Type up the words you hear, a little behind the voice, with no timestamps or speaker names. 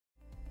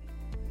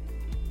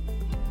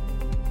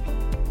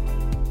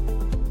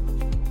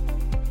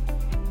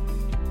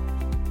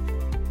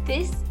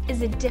This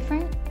is a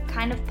different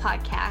kind of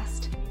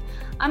podcast.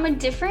 I'm a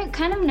different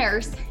kind of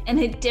nurse and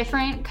a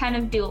different kind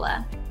of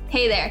doula.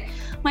 Hey there,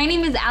 my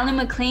name is Allie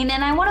McLean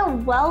and I want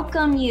to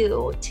welcome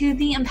you to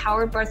the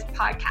Empowered Birth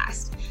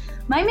podcast.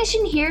 My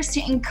mission here is to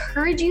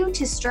encourage you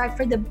to strive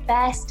for the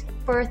best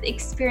birth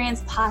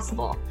experience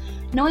possible,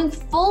 knowing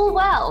full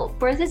well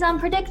birth is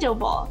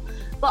unpredictable,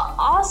 but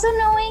also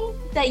knowing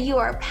that you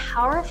are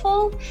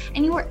powerful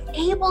and you are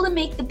able to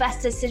make the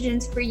best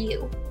decisions for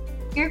you.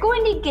 You're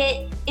going to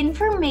get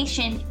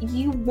information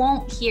you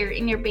won't hear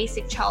in your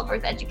basic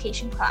childbirth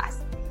education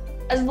class,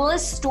 as well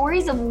as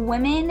stories of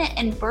women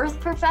and birth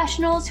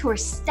professionals who are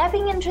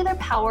stepping into their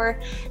power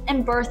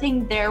and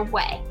birthing their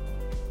way.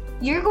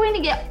 You're going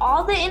to get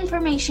all the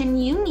information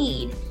you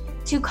need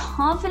to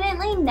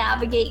confidently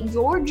navigate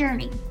your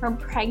journey from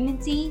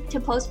pregnancy to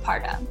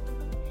postpartum.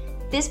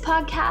 This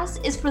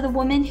podcast is for the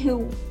woman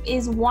who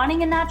is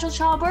wanting a natural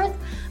childbirth,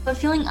 but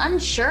feeling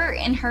unsure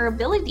in her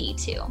ability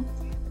to.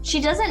 She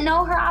doesn't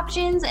know her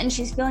options and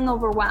she's feeling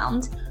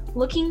overwhelmed,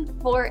 looking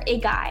for a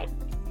guide.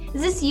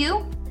 Is this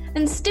you?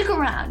 Then stick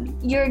around.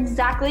 You're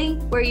exactly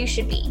where you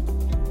should be.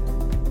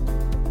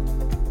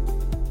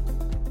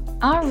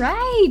 All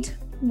right.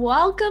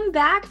 Welcome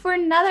back for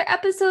another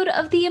episode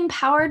of the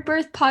Empowered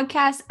Birth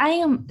podcast. I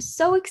am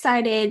so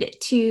excited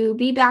to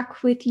be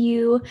back with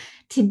you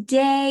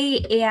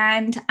today,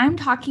 and I'm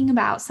talking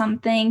about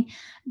something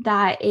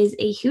that is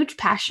a huge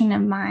passion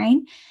of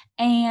mine,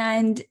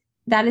 and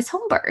that is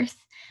home birth.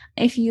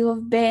 If you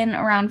have been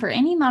around for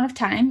any amount of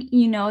time,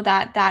 you know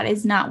that that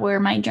is not where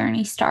my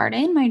journey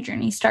started. My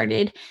journey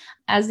started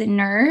as a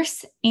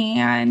nurse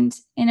and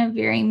in a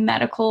very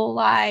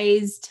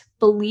medicalized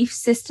belief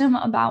system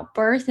about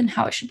birth and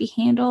how it should be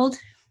handled.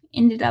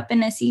 Ended up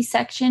in a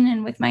C-section,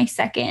 and with my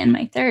second and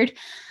my third,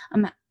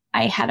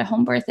 I had a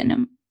home birth, and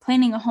I'm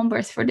planning a home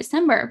birth for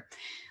December.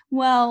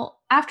 Well,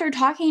 after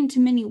talking to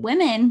many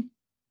women,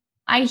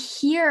 I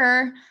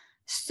hear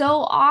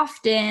so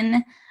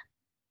often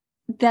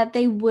that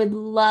they would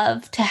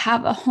love to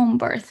have a home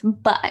birth,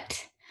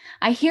 but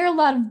I hear a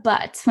lot of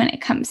buts when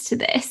it comes to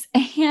this.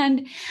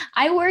 And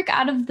I work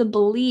out of the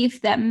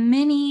belief that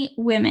many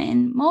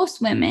women,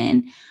 most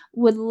women,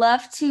 would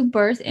love to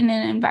birth in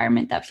an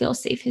environment that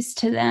feels safest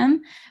to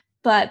them.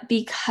 But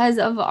because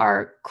of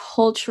our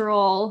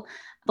cultural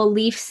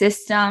belief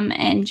system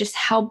and just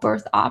how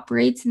birth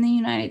operates in the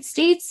United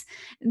States,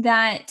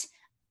 that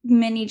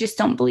many just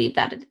don't believe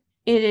that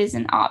it is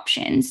an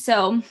option.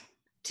 So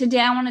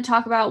today, I want to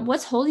talk about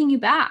what's holding you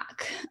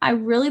back. I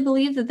really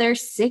believe that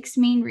there's 6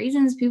 main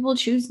reasons people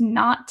choose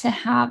not to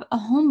have a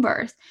home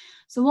birth.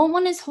 So what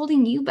one is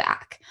holding you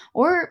back,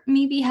 or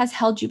maybe has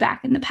held you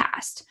back in the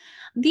past?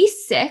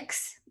 These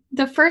 6,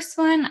 the first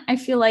one I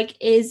feel like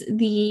is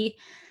the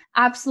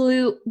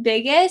absolute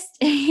biggest.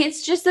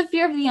 It's just the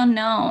fear of the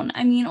unknown.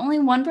 I mean, only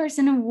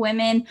 1% of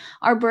women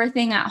are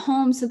birthing at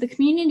home, so the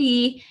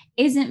community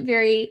isn't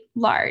very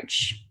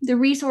large. The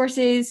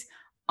resources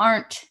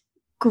aren't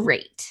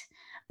great.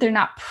 They're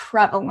not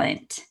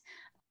prevalent.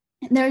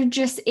 There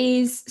just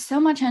is so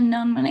much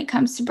unknown when it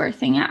comes to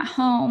birthing at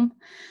home.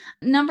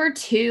 Number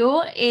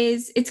 2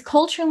 is it's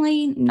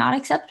culturally not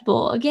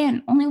acceptable.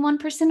 Again, only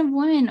 1% of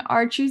women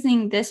are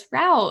choosing this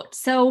route.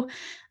 So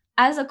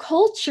as a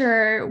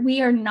culture, we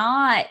are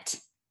not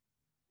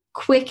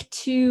quick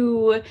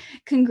to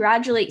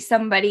congratulate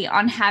somebody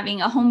on having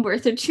a home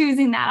birth or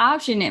choosing that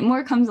option. It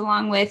more comes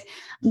along with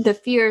the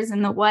fears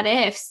and the what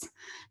ifs.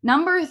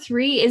 Number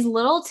 3 is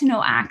little to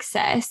no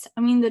access.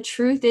 I mean, the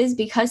truth is,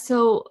 because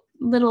so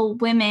little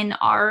women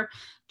are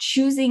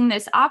choosing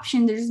this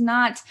option, there's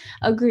not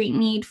a great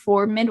need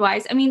for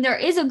midwives. I mean, there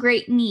is a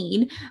great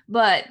need,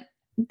 but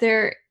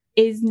there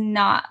is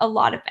not a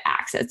lot of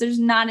access. There's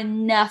not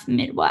enough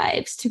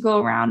midwives to go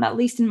around, at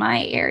least in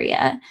my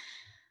area.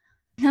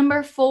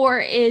 Number 4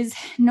 is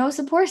no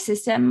support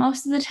system.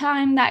 Most of the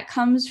time that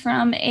comes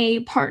from a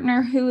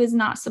partner who is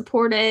not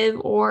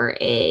supportive, or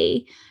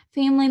a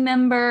family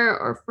member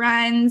or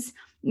friends.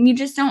 You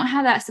just don't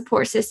have that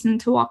support system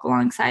to walk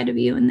alongside of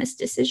you in this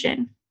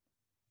decision.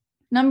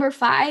 Number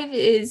 5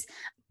 is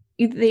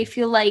they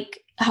feel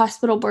like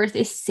hospital birth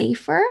is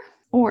safer,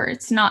 or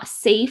it's not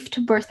safe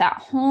to birth at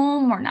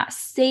home, or not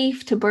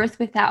safe to birth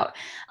without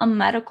a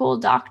medical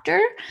doctor.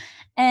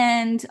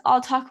 And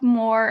I'll talk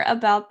more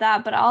about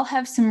that, but I'll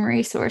have some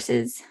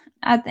resources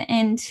at the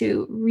end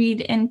to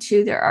read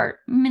into. There are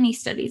many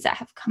studies that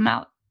have come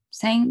out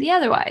saying the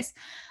otherwise.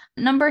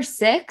 Number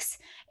 6,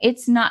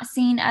 it's not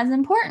seen as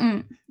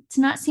important. It's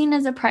not seen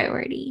as a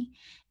priority.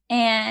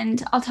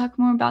 And I'll talk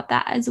more about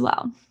that as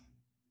well.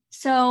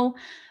 So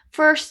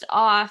first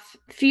off,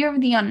 fear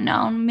of the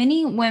unknown.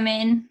 Many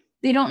women,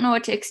 they don't know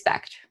what to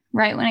expect,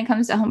 right? When it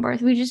comes to home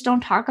birth, we just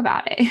don't talk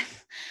about it.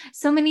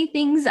 So many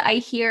things I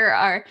hear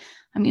are,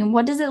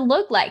 what does it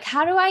look like?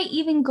 How do I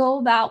even go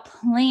about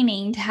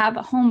planning to have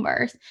a home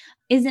birth?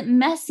 Is it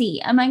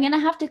messy? Am I going to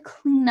have to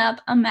clean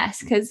up a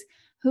mess? Because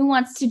who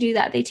wants to do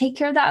that? They take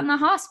care of that in the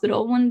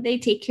hospital. When they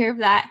take care of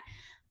that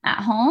at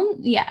home,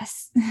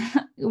 yes.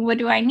 What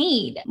do I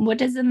need? What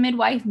does a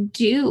midwife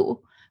do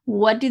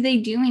What do they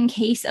do in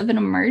case of an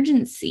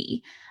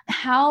emergency?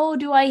 How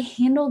do I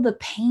handle the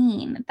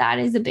pain? That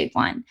is a big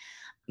one.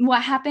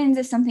 What happens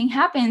if something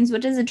happens?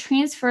 What does a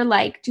transfer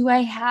like? Do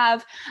I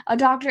have a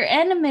doctor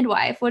and a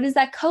midwife? What is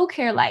that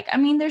co-care like? I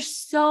mean, there's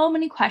so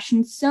many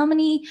questions, so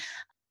many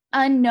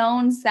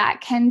unknowns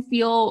that can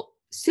feel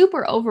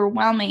super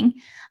overwhelming.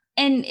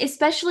 And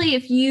especially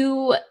if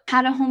you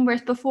had a home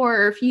birth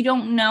before, or if you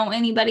don't know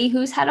anybody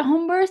who's had a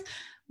home birth,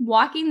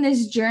 walking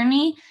this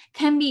journey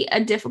can be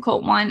a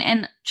difficult one.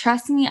 And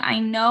trust me, I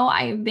know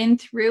I've been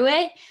through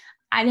it.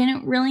 I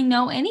didn't really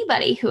know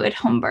anybody who had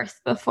home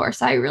birth before.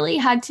 So I really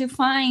had to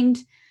find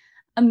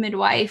a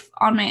midwife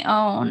on my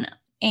own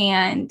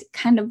and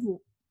kind of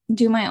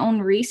do my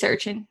own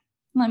research. And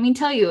let me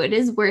tell you, it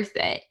is worth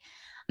it.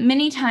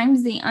 Many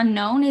times the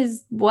unknown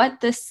is what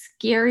the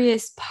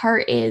scariest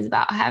part is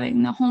about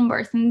having the home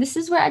birth. And this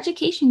is where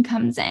education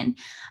comes in.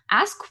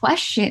 Ask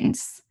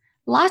questions,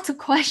 lots of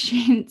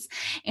questions.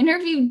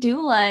 Interview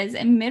doulas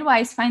and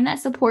midwives. Find that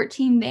support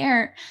team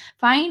there.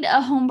 Find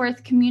a home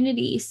birth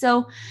community.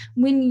 So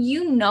when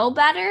you know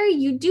better,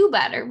 you do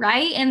better,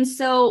 right? And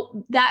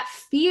so that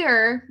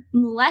fear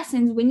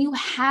lessens when you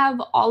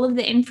have all of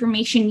the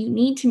information you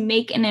need to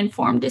make an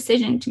informed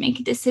decision, to make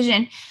a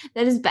decision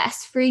that is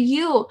best for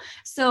you.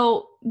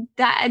 So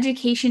that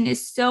education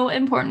is so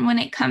important when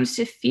it comes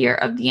to fear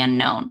of the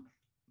unknown.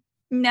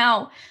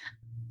 Now,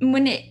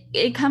 when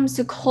it comes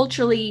to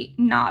culturally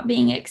not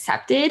being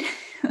accepted,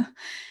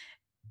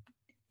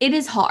 it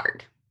is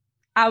hard.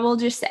 I will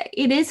just say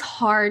it is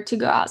hard to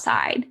go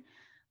outside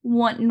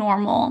what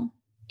normal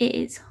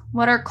is,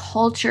 what our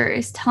culture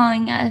is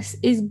telling us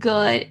is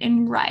good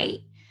and right.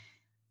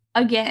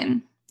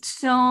 Again,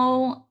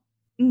 so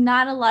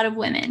not a lot of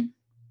women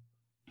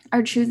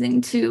are choosing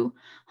to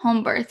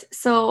home birth.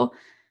 So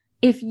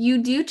if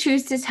you do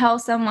choose to tell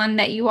someone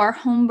that you are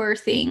home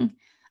birthing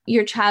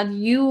your child,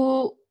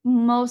 you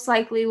most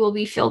likely will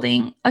be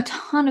fielding a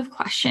ton of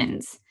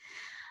questions,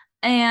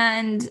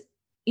 and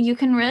you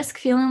can risk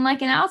feeling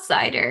like an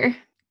outsider.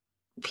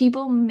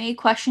 People may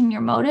question your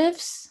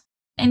motives,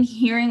 and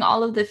hearing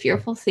all of the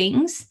fearful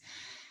things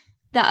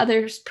that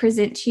others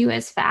present to you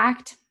as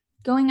fact.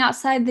 Going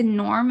outside the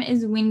norm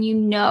is when you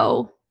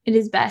know it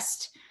is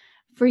best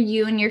for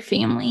you and your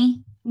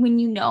family, when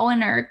you know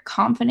and are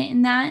confident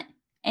in that,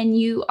 and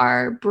you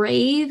are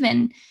brave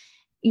and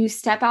you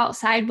step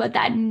outside what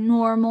that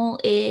normal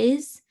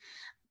is.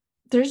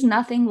 There's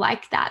nothing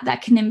like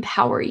that can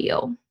empower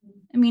you.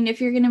 I mean, if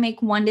you're going to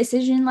make one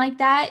decision like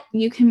that,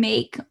 you can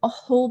make a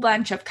whole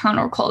bunch of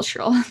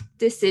countercultural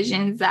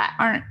decisions that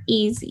aren't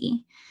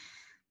easy.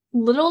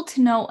 Little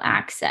to no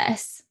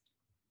access.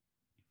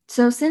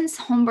 So since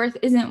home birth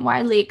isn't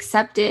widely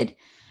accepted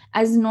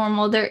as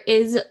normal, there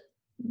is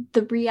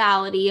the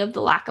reality of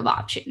the lack of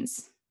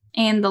options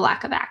and the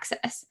lack of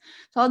access.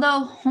 So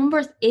although home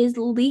birth is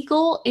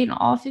legal in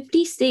all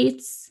 50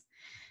 states,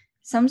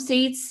 some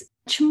states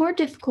much more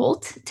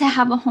difficult to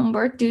have a home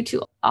birth due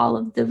to all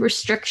of the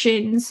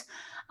restrictions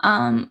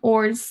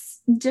or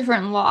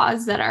different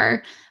laws that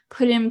are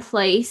put in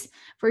place.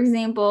 For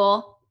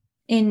example,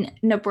 in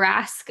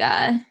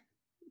Nebraska,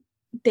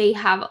 they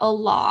have a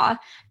law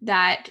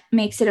that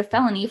makes it a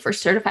felony for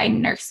certified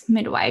nurse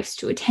midwives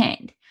to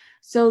attend.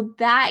 So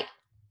that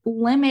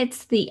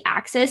limits the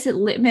access, it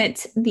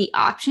limits the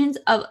options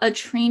of a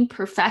trained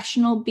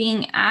professional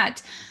being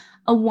at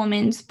a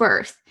woman's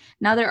birth.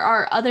 Now, there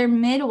are other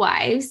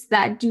midwives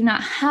that do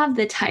not have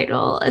the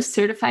title of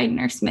certified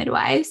nurse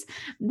midwives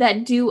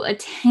that do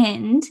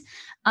attend.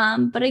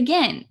 But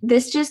again,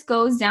 this just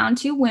goes down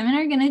to women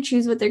are going to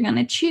choose what they're going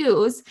to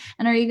choose.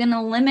 And are you going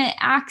to limit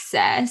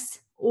access,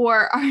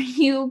 or are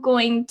you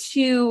going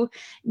to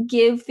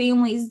give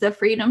families the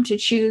freedom to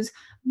choose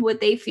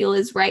what they feel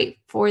is right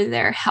for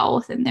their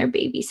health and their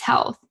baby's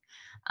health?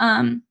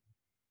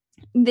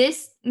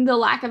 The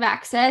lack of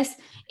access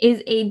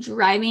is a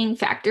driving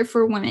factor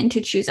for women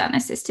to choose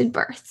unassisted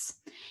births.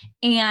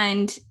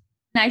 And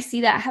I see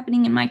that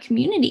happening in my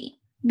community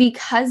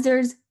because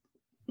there's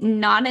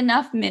not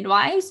enough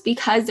midwives,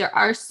 because there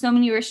are so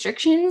many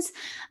restrictions,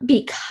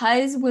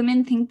 because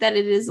women think that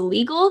it is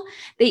illegal.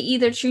 They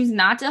either choose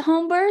not to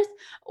home birth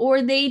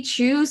or they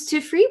choose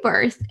to free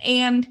birth.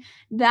 And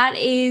that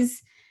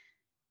is,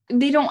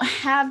 they don't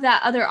have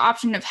that other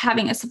option of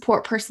having a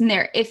support person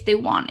there if they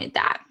wanted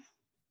that.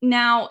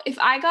 Now, if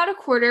I got a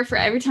quarter for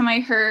every time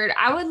I heard,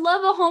 I would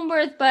love a home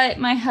birth, but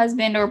my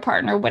husband or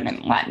partner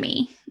wouldn't let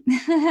me.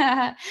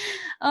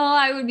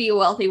 I would be a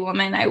wealthy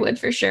woman. I would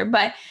for sure.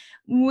 But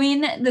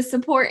when the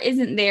support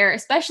isn't there,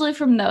 especially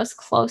from those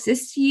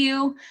closest to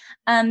you,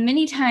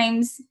 many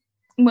times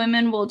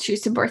women will choose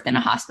to birth in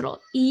a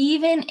hospital,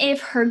 even if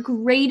her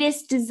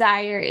greatest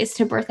desire is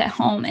to birth at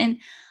home. And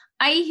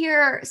I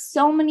hear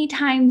so many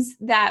times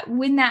that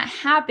when that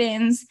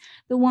happens,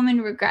 the woman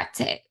regrets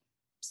it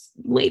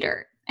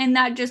later. And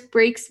that just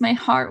breaks my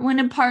heart. When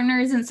a partner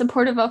isn't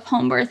supportive of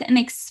home birth and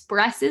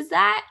expresses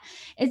that,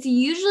 it's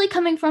usually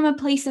coming from a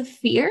place of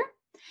fear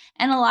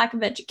and a lack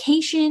of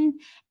education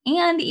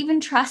and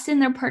even trust in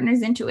their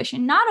partner's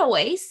intuition. Not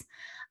always.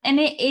 And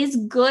it is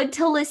good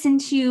to listen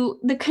to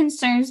the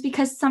concerns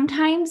because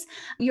sometimes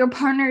your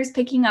partner is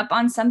picking up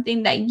on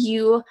something that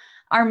you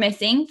are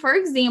missing. For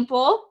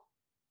example,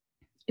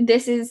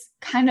 this is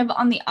kind of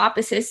on the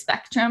opposite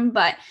spectrum,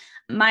 but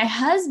my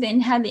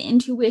husband had the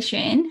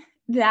intuition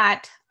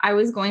that I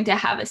was going to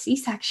have a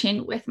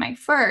C-section with my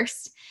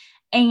first.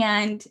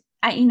 And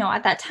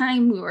at that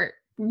time we were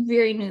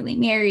very newly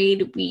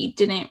married. We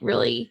didn't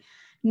really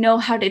know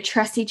how to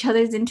trust each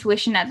other's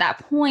intuition at that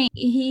point.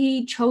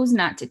 He chose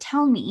not to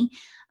tell me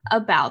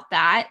about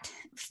that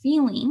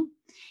feeling.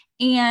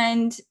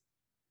 And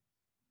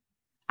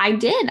I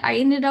did. I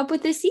ended up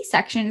with a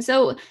C-section.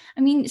 So,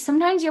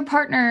 sometimes your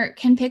partner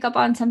can pick up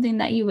on something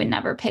that you would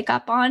never pick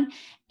up on.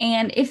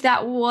 And if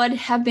that would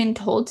have been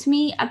told to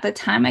me at the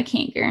time, I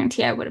can't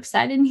guarantee I would have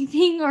said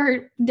anything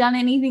or done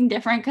anything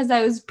different because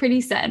I was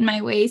pretty set in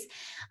my ways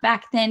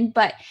back then.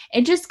 But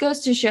it just goes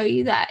to show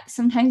you that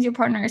sometimes your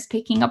partner is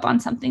picking up on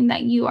something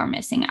that you are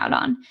missing out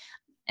on,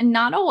 and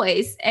not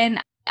always.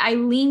 And I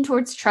lean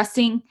towards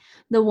trusting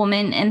the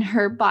woman and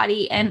her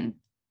body, and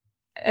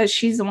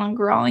she's the one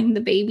growing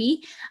the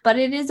baby. But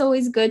it is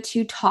always good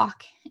to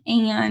talk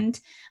and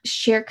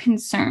share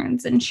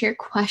concerns and share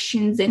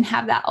questions and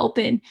have that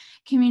open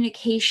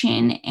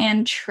communication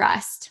and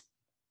trust.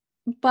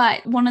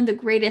 But one of the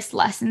greatest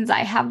lessons I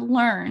have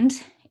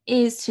learned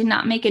is to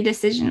not make a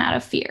decision out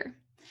of fear.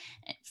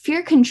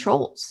 Fear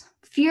controls.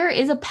 Fear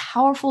is a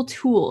powerful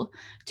tool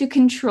to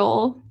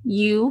control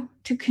you,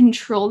 to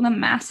control the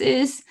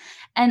masses,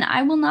 and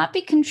I will not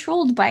be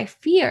controlled by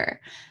fear.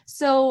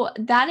 So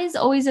that is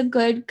always a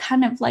good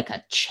kind of like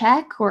a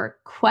check or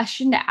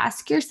question to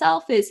ask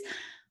yourself is,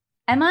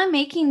 am I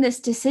making this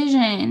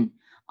decision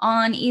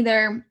on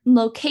either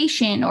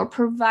location or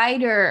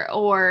provider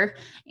or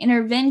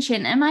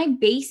intervention? Am I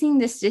basing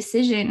this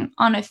decision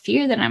on a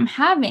fear that I'm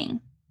having?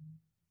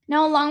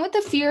 Now, along with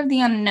the fear of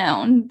the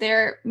unknown,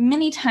 there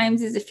many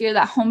times is a fear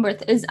that home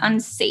birth is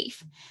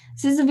unsafe.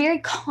 This is a very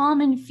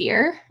common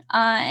fear,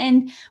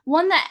 and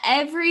one that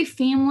every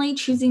family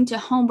choosing to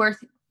home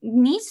birth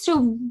needs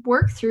to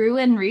work through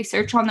and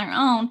research on their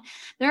own.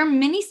 There are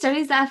many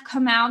studies that have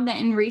come out that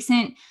in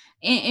recent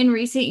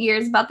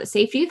years about the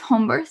safety of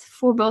home birth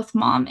for both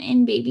mom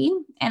and baby,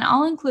 and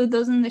I'll include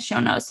those in the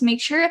show notes.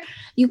 Make sure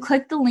you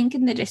click the link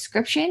in the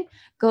description,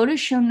 go to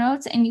show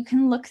notes, and you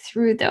can look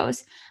through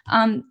those.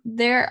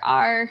 There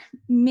are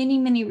many,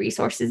 many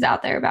resources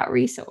out there about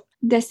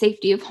the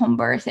safety of home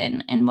birth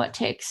and what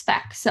to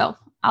expect. So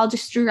I'll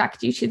just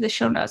direct you to the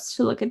show notes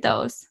to look at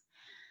those.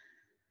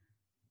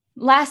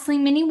 Lastly,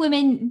 many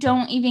women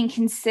don't even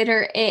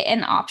consider it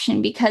an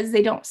option because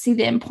they don't see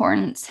the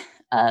importance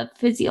of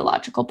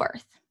physiological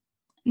birth.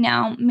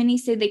 Now, many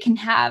say they can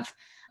have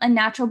a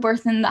natural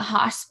birth in the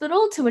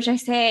hospital, to which I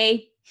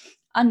say,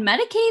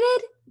 unmedicated?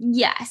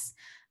 Yes.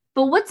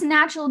 But what's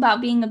natural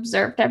about being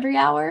observed every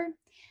hour?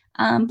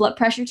 Blood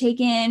pressure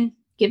taken,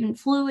 given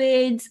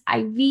fluids,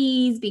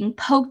 IVs, being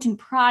poked and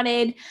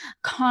prodded,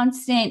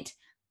 constant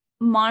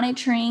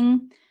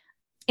monitoring.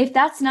 If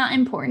that's not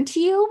important to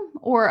you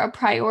or a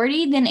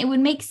priority, then it would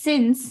make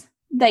sense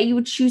that you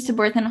would choose to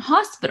birth in a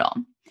hospital.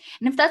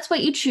 And if that's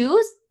what you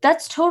choose,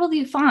 that's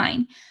totally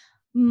fine.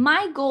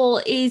 My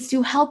goal is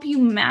to help you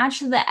match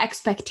the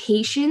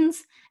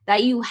expectations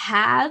that you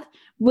have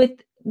with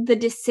the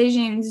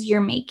decisions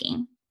you're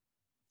making.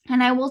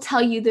 And I will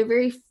tell you, the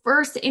very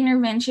first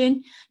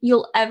intervention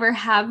you'll ever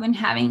have when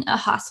having a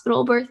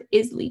hospital birth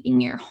is leaving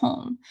your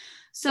home.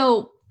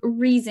 So,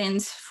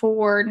 reasons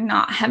for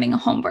not having a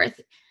home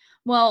birth.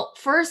 Well,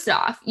 first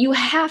off, you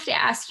have to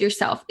ask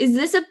yourself, is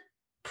this a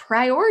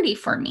priority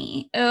for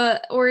me?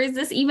 Or is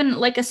this even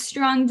like a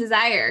strong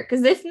desire?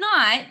 Because if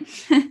not,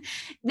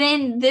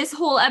 then this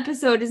whole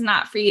episode is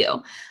not for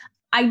you.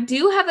 I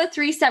do have a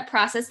 3-step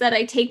process that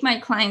I take my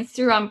clients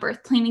through on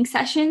birth planning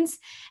sessions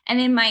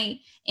and in my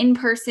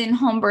in-person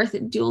home birth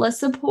doula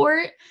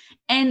support.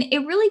 And it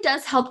really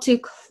does help to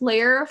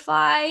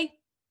clarify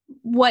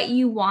what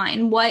you want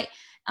and what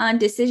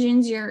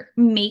decisions you're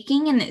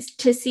making, and it's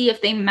to see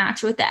if they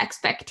match with the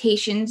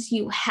expectations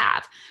you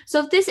have. So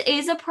if this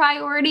is a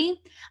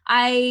priority,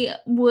 I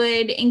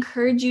would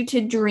encourage you to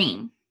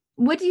dream.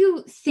 What do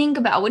you think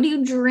about? What do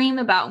you dream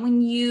about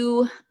when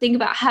you think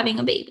about having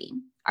a baby?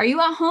 Are you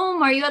at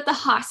home? Are you at the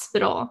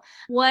hospital?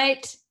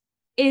 What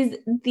is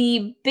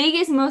the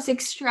biggest, most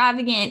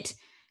extravagant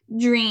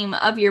dream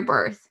of your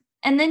birth?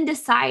 And then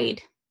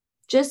decide.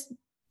 Just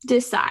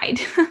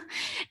decide.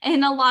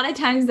 And a lot of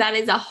times that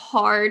is a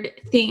hard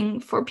thing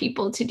for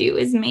people to do,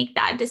 is make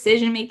that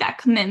decision, make that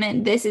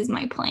commitment. This is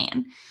my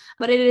plan.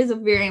 But it is a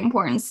very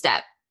important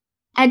step.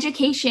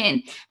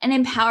 Education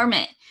and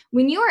empowerment.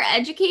 When you are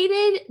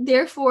educated,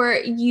 therefore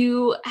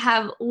you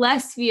have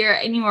less fear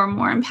and you are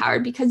more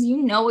empowered because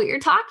you know what you're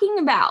talking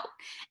about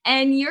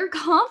and you're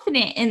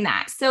confident in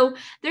that. So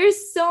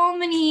there's so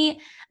many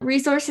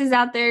resources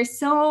out there,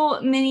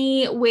 so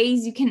many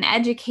ways you can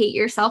educate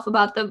yourself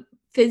about the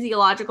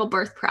physiological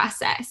birth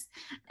process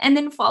and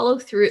then follow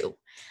through.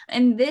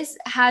 And this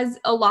has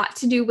a lot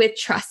to do with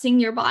trusting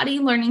your body,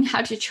 learning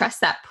how to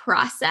trust that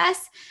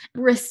process,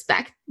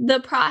 respect the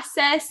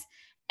process,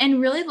 and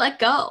really let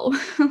go,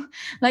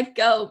 let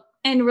go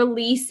and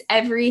release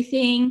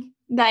everything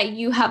that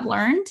you have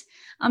learned,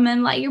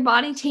 and let your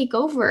body take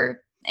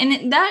over.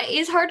 And that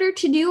is harder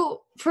to do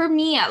for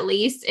me, at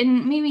least,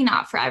 and maybe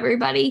not for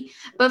everybody,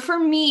 but for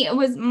me, it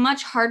was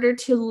much harder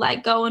to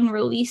let go and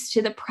release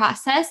to the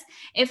process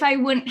if I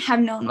wouldn't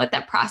have known what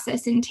that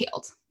process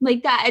entailed.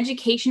 Like that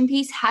education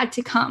piece had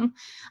to come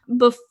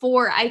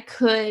before I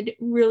could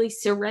really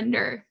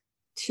surrender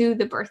to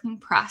the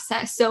birthing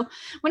process. So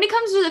when it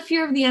comes to the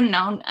fear of the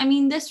unknown, I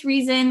mean, this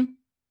reason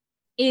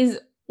is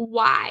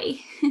why.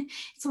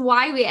 It's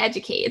why we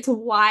educate. It's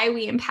why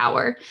we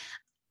empower.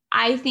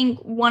 I think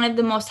one of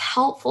the most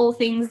helpful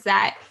things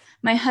that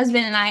my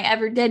husband and I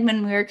ever did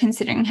when we were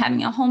considering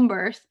having a home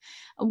birth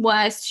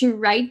was to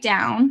write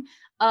down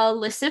a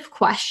list of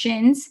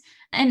questions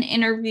and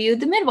interview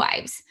the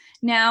midwives.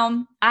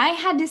 Now, I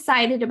had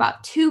decided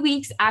about 2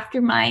 weeks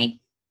after my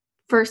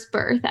first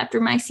birth, after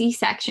my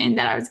C-section,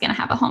 that I was going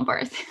to have a home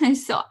birth.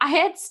 So I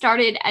had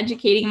started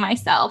educating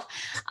myself.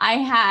 I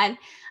had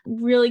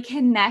really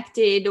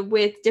connected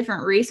with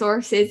different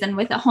resources and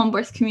with a home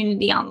birth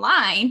community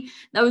online.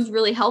 That was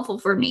really helpful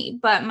for me.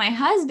 But my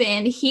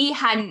husband, he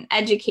hadn't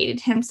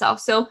educated himself.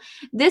 So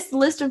this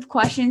list of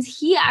questions,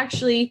 he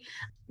actually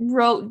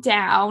wrote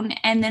down,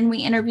 and then we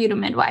interviewed a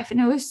midwife, and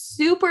it was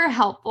super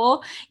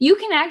helpful. You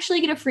can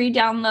actually get a free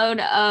download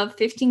of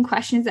 15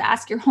 questions to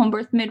ask your home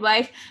birth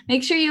midwife.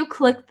 Make sure you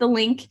click the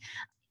link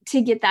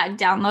to get that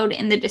download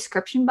in the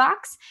description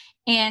box,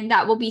 and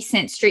that will be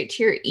sent straight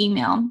to your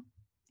email.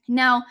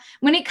 Now,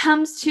 when it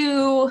comes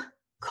to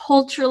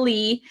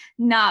culturally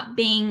not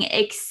being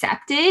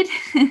accepted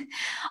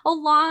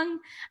along,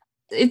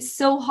 it's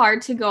so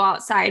hard to go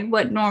outside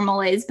what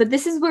normal is, but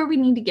this is where we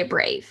need to get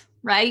brave,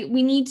 right?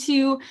 We need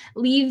to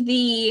leave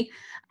the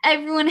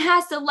everyone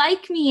has to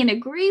like me and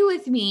agree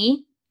with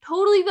me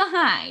totally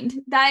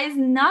behind. That is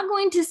not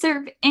going to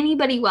serve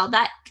anybody well.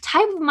 That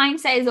type of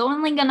mindset is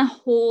only going to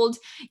hold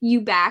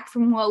you back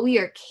from what we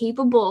are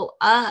capable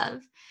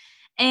of.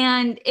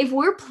 And if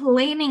we're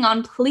planning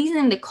on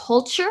pleasing the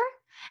culture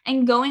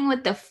and going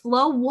with the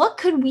flow, what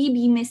could we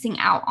be missing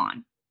out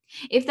on?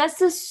 If that's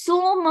the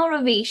sole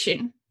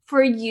motivation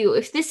for you,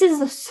 if this is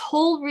the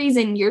sole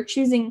reason you're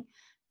choosing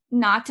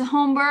not to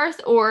home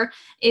birth, or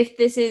if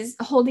this is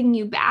holding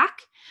you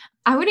back,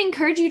 I would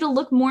encourage you to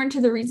look more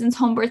into the reasons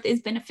home birth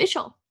is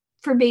beneficial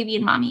for baby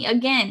and mommy.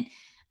 Again,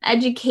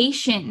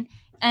 education.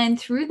 And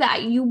through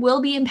that, you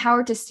will be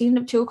empowered to stand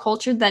up to a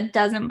culture that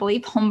doesn't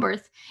believe home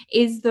birth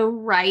is the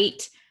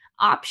right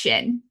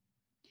option.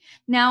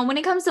 Now, when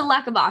it comes to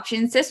lack of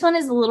options, this one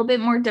is a little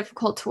bit more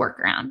difficult to work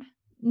around.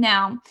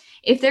 Now,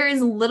 if there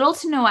is little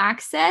to no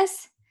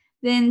access,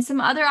 then some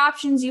other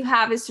options you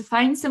have is to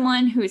find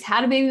someone who's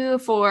had a baby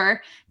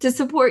before to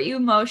support you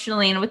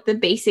emotionally and with the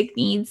basic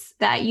needs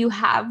that you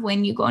have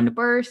when you go into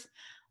birth,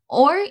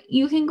 or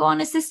you can go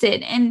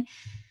unassisted. And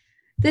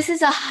this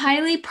is a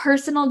highly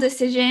personal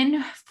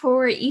decision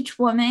for each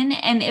woman.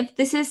 And if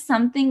this is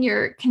something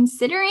you're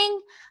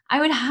considering, I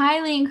would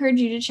highly encourage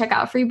you to check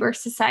out Free Birth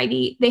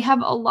Society. They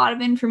have a lot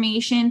of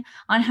information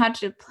on how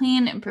to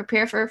plan and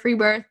prepare for a free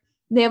birth.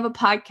 They have a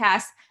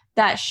podcast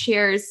that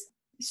shares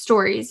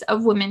stories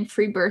of women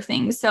free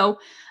birthing. So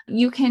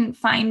you can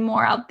find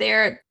more out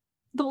there.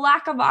 The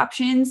lack of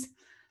options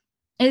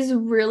is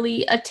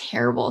really a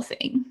terrible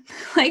thing.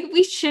 Like,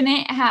 we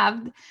shouldn't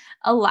have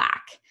a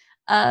lack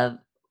of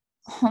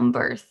home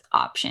birth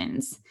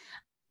options,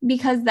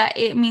 because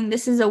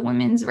this is a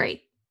women's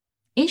right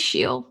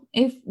issue.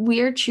 If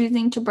we're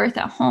choosing to birth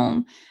at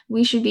home,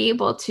 we should be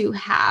able to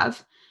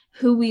have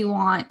who we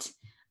want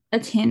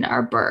attend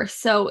our birth.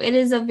 So it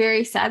is a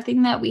very sad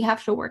thing that we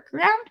have to work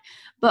around,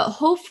 but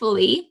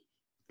hopefully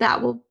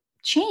that will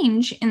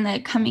change in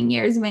the coming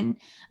years when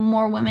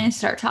more women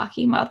start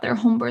talking about their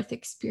home birth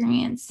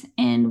experience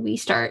and we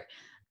start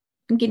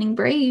getting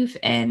brave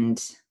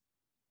and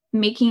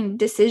making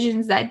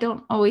decisions that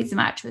don't always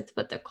match with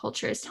what the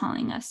culture is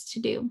telling us to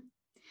do.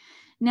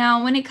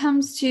 Now, when it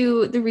comes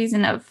to the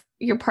reason of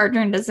your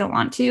partner doesn't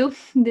want to,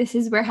 this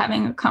is where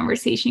having a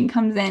conversation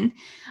comes in.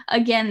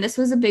 Again, this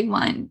was a big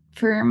one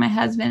for my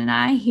husband and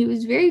I. He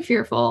was very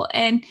fearful,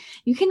 and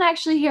you can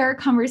actually hear our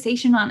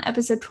conversation on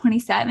episode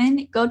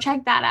 27. Go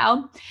check that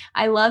out.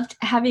 I loved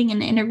having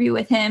an interview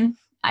with him.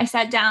 I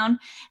sat down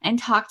and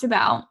talked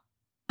about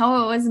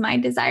how it was my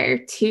desire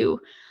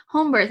to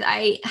home birth.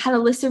 I had a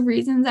list of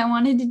reasons I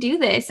wanted to do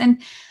this.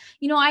 And,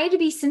 I had to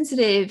be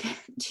sensitive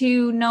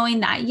to knowing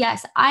that,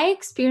 yes, I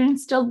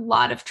experienced a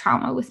lot of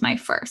trauma with my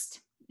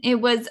first. It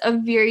was a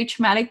very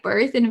traumatic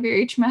birth and a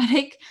very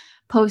traumatic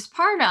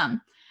postpartum,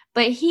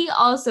 but he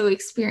also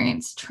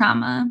experienced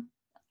trauma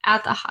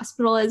at the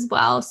hospital as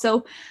well.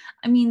 So,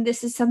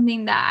 this is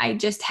something that I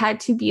just had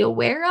to be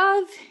aware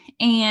of.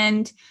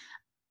 And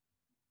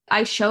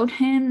I showed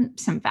him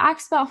some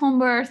facts about home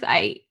birth.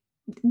 I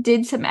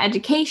did some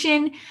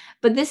education,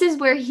 but this is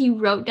where he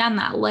wrote down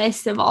that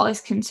list of all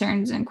his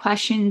concerns and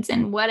questions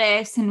and what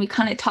ifs. And we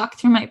kind of talked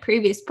through my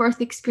previous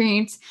birth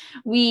experience.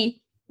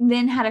 We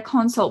then had a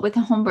consult with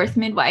a home birth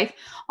midwife.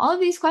 All of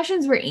these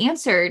questions were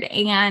answered,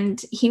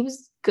 and he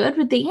was good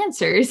with the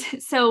answers.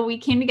 So we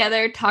came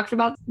together, talked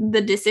about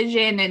the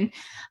decision, and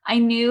I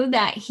knew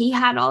that he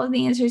had all of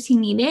the answers he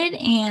needed,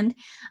 and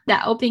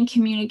that open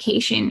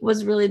communication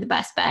was really the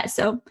best bet.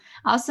 So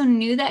I also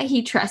knew that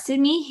he trusted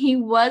me. He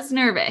was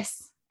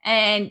nervous.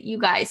 And you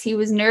guys, he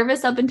was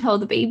nervous up until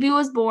the baby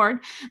was born.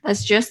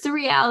 That's just the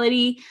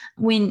reality.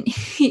 When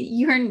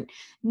you're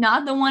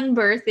not the one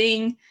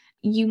birthing,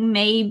 you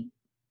may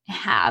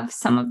have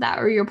some of that,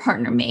 or your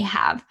partner may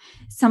have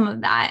some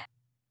of that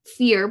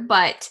fear,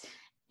 but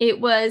it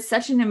was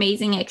such an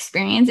amazing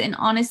experience. And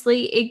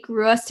honestly, it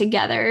grew us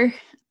together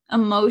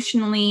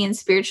emotionally and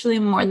spiritually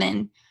more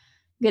than,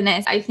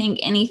 goodness, I think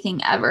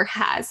anything ever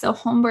has. So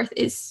home birth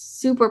is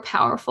super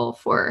powerful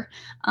for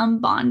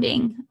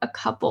bonding a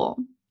couple.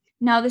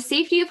 Now, the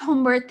safety of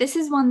home birth, this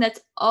is one that's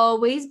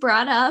always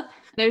brought up.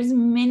 There's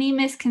many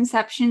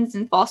misconceptions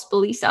and false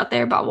beliefs out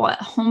there about what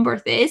home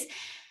birth is.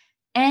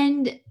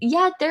 And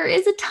yeah, there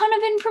is a ton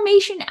of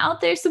information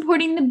out there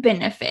supporting the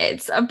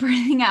benefits of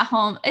birthing at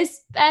home,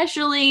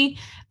 especially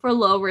for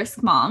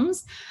low-risk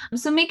moms.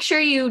 So make sure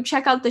you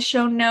check out the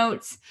show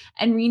notes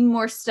and read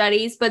more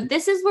studies. But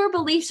this is where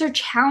beliefs are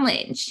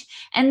challenged.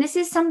 And this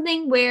is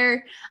something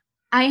where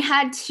I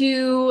had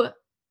to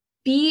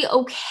be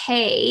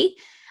okay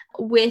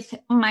with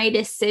my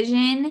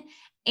decision.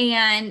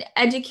 And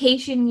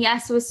education,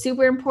 yes, was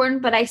super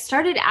important, but I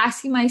started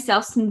asking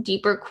myself some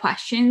deeper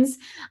questions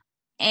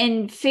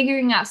and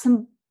figuring out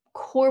some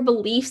core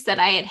beliefs that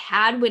I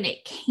had when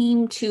it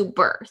came to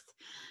birth.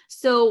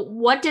 So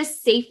what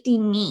does safety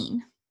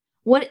mean?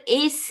 What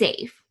is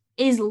safe?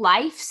 Is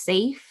life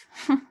safe?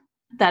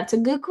 That's a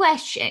good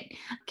question.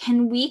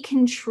 Can we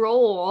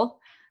control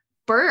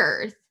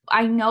birth?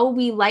 I know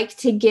we like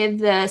to give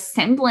the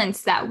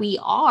semblance that we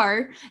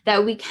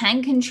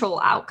can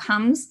control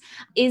outcomes.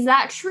 Is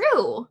that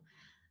true?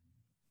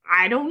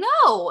 I don't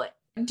know.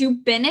 Do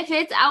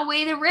benefits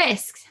outweigh the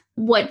risks?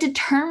 What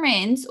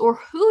determines, or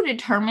who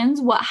determines,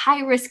 what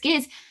high risk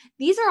is?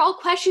 These are all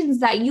questions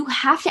that you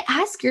have to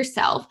ask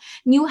yourself.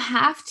 You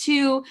have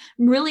to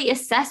really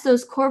assess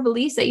those core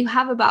beliefs that you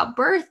have about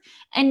birth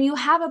and you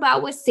have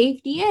about what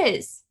safety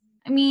is.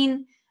 I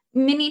mean,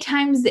 many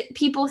times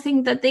people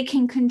think that they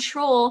can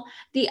control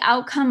the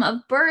outcome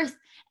of birth,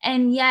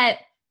 and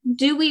yet,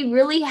 do we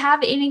really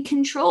have any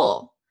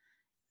control?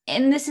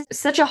 And this is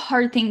such a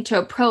hard thing to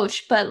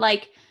approach, but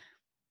like,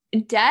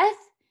 death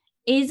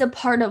is a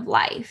part of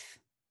life.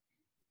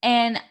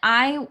 And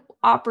I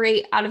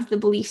operate out of the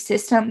belief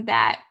system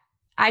that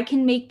I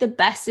can make the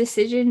best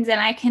decisions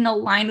and I can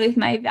align with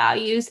my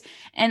values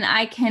and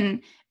I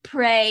can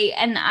pray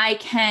and I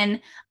can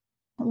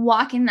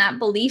walk in that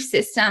belief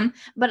system,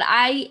 but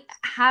I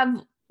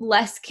have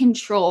less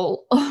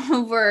control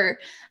over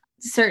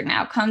certain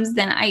outcomes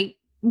than I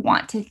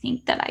want to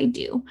think that I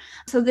do.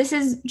 So this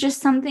is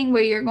just something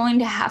where you're going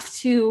to have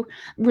to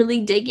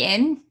really dig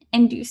in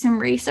and do some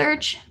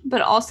research,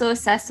 but also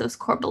assess those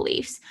core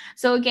beliefs.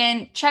 So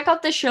again, check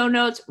out the show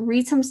notes,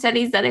 read some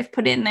studies that I've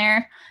put in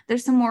there.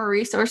 There's some more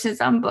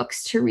resources on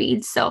books to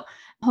read. So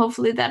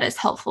hopefully that is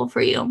helpful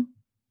for you.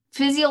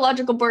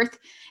 Physiological birth,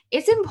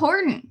 it's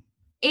important.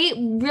 It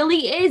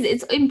really is.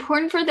 It's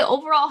important for the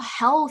overall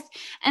health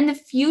and the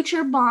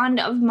future bond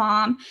of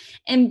mom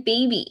and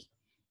baby.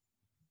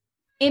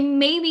 It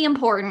may be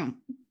important,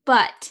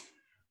 but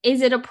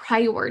is it a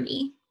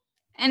priority?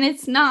 And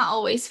it's not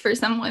always for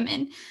some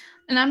women.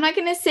 And I'm not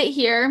going to sit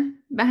here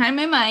behind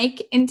my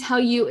mic and tell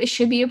you it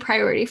should be a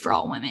priority for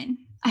all women.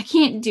 I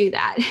can't do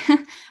that.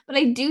 But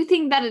I do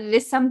think that it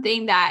is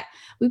something that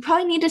we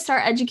probably need to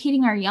start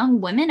educating our young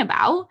women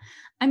about.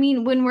 I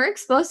mean, when we're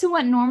exposed to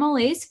what normal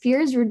is, fear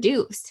is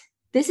reduced.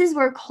 This is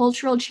where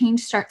cultural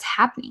change starts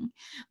happening.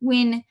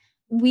 When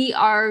we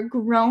are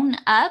grown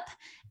up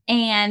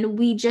and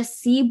we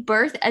just see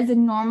birth as a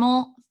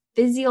normal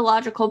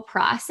physiological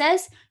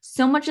process,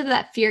 so much of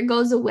that fear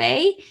goes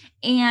away.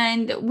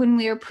 And when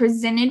we are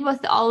presented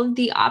with all of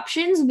the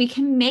options, we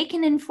can make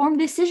an informed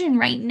decision.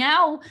 Right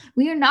now,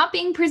 we are not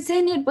being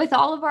presented with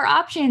all of our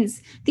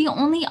options. The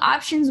only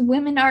options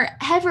women are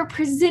ever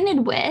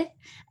presented with,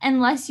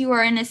 unless you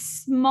are in a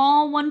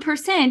small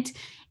 1%,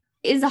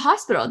 is a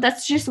hospital.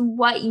 That's just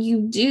what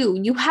you do.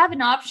 You have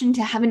an option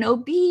to have an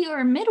OB or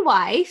a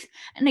midwife.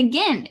 And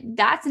again,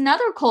 that's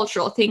another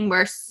cultural thing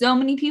where so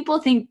many people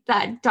think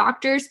that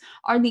doctors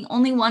are the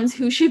only ones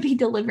who should be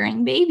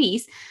delivering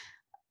babies.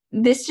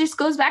 This just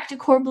goes back to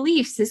core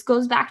beliefs. This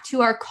goes back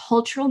to our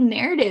cultural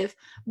narrative.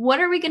 What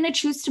are we going to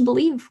choose to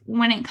believe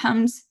when it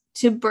comes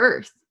to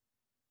birth?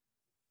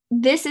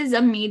 This is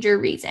a major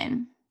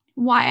reason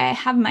why I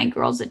have my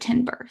girls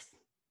attend birth.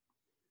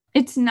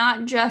 It's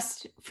not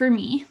just for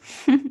me.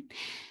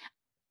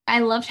 I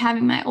loved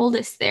having my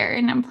oldest there,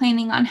 and I'm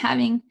planning on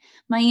having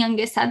my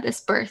youngest at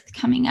this birth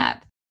coming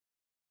up.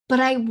 But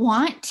I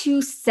want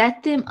to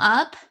set them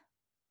up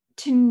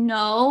to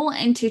know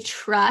and to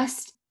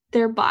trust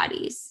their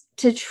bodies,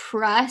 to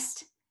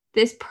trust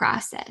this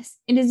process.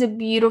 It is a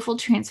beautiful,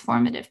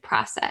 transformative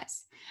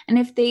process. And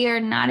if they are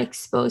not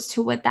exposed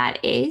to what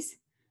that is,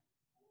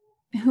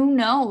 who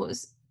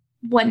knows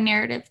what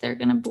narrative they're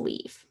going to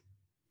believe.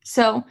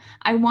 So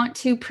I want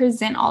to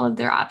present all of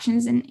their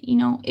options. And,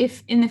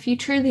 if in the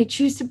future they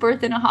choose to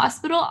birth in a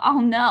hospital,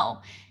 I'll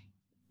know.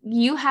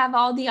 You have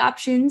all the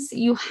options.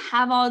 You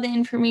have all the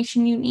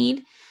information you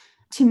need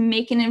to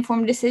make an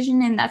informed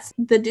decision. And that's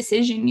the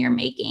decision you're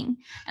making.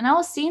 And I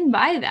will stand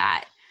by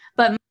that.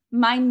 But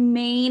my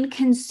main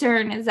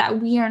concern is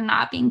that we are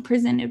not being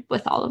presented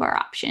with all of our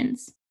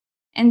options.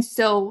 And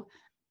so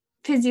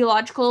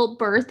physiological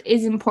birth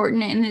is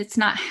important, and it's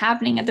not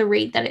happening at the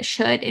rate that it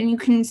should. And you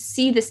can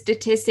see the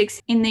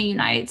statistics in the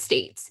United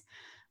States.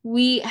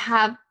 We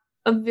have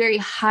a very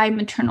high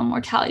maternal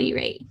mortality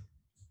rate.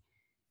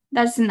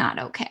 That's not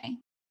okay.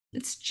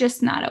 It's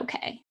just not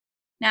okay.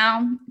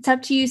 Now, it's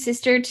up to you,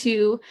 sister,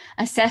 to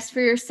assess for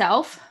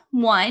yourself.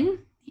 1,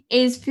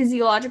 is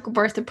physiological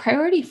birth a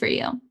priority for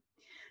you?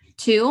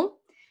 2,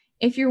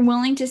 if you're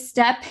willing to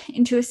step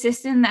into a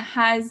system that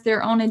has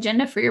their own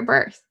agenda for your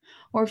birth,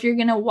 or if you're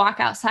going to walk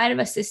outside of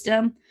a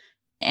system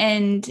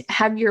and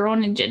have your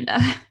own agenda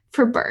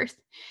for birth.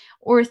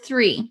 Or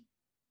 3,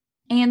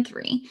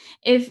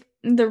 if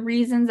the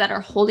reasons that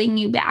are holding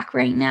you back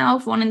right now,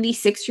 if one of these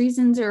 6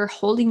 reasons are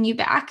holding you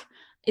back,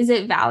 is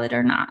it valid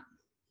or not?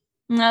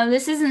 Now,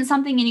 this isn't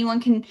something anyone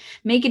can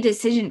make a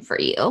decision for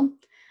you.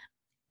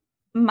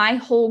 My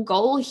whole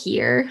goal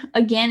here,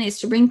 again, is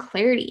to bring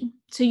clarity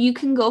so you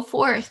can go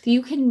forth.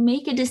 You can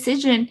make a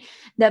decision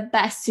that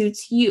best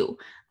suits you.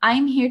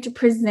 I'm here to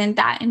present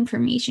that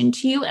information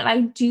to you. And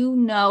I do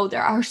know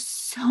there are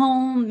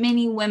so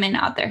many women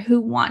out there who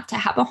want to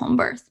have a home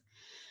birth.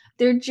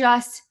 They're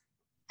just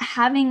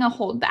having a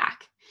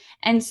holdback.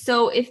 And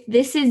so if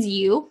this is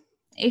you,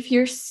 if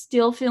you're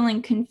still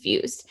feeling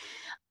confused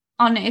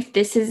on if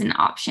this is an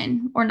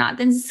option or not,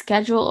 then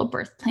schedule a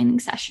birth planning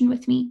session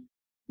with me.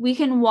 We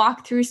can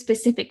walk through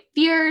specific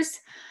fears,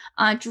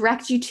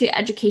 direct you to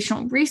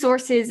educational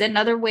resources and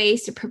other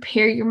ways to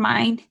prepare your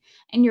mind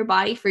and your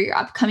body for your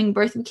upcoming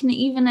birth. We can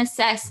even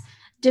assess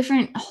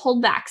different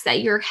holdbacks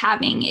that you're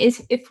having.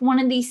 If one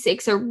of these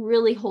 6 are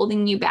really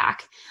holding you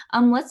back,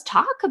 let's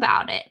talk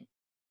about it.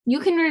 You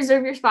can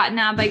reserve your spot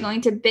now by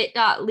going to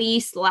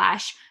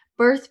bit.ly/birth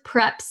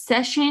prep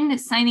session,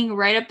 signing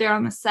right up there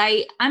on the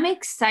site. I'm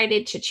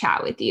excited to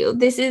chat with you.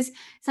 This is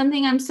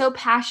something I'm so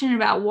passionate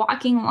about,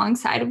 walking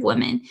alongside of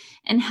women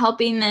and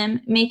helping them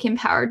make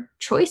empowered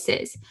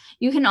choices.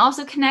 You can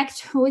also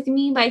connect with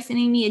me by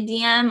sending me a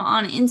DM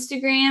on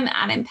Instagram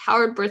at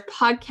Empowered Birth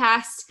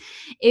Podcast.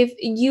 If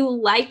you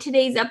like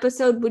today's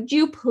episode, would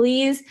you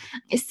please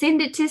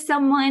send it to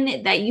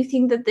someone that you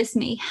think that this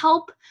may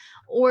help,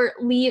 or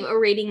leave a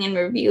rating and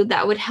review?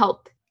 That would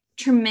help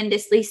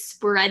tremendously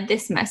spread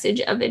this message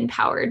of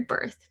empowered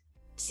birth.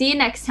 See you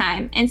next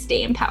time, and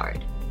stay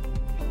empowered.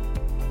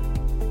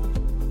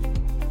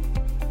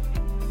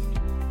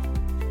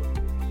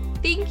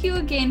 Thank you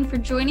again for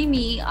joining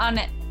me on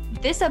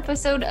this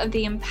episode of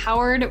the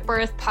Empowered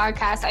Birth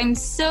Podcast. I'm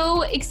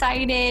so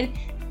excited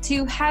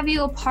to have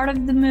you a part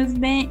of the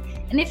movement.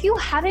 And if you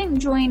haven't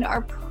joined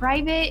our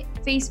private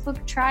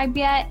Facebook tribe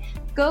yet,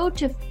 go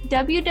to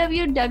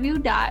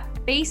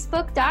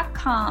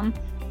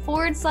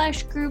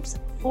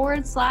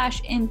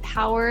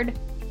www.facebook.com/groups/empowered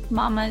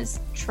mamas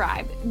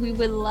tribe. We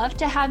would love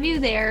to have you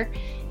there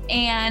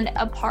and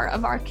a part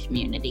of our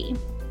community.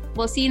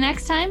 We'll see you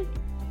next time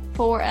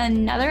for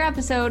another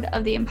episode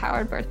of the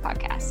Empowered Birth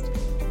Podcast.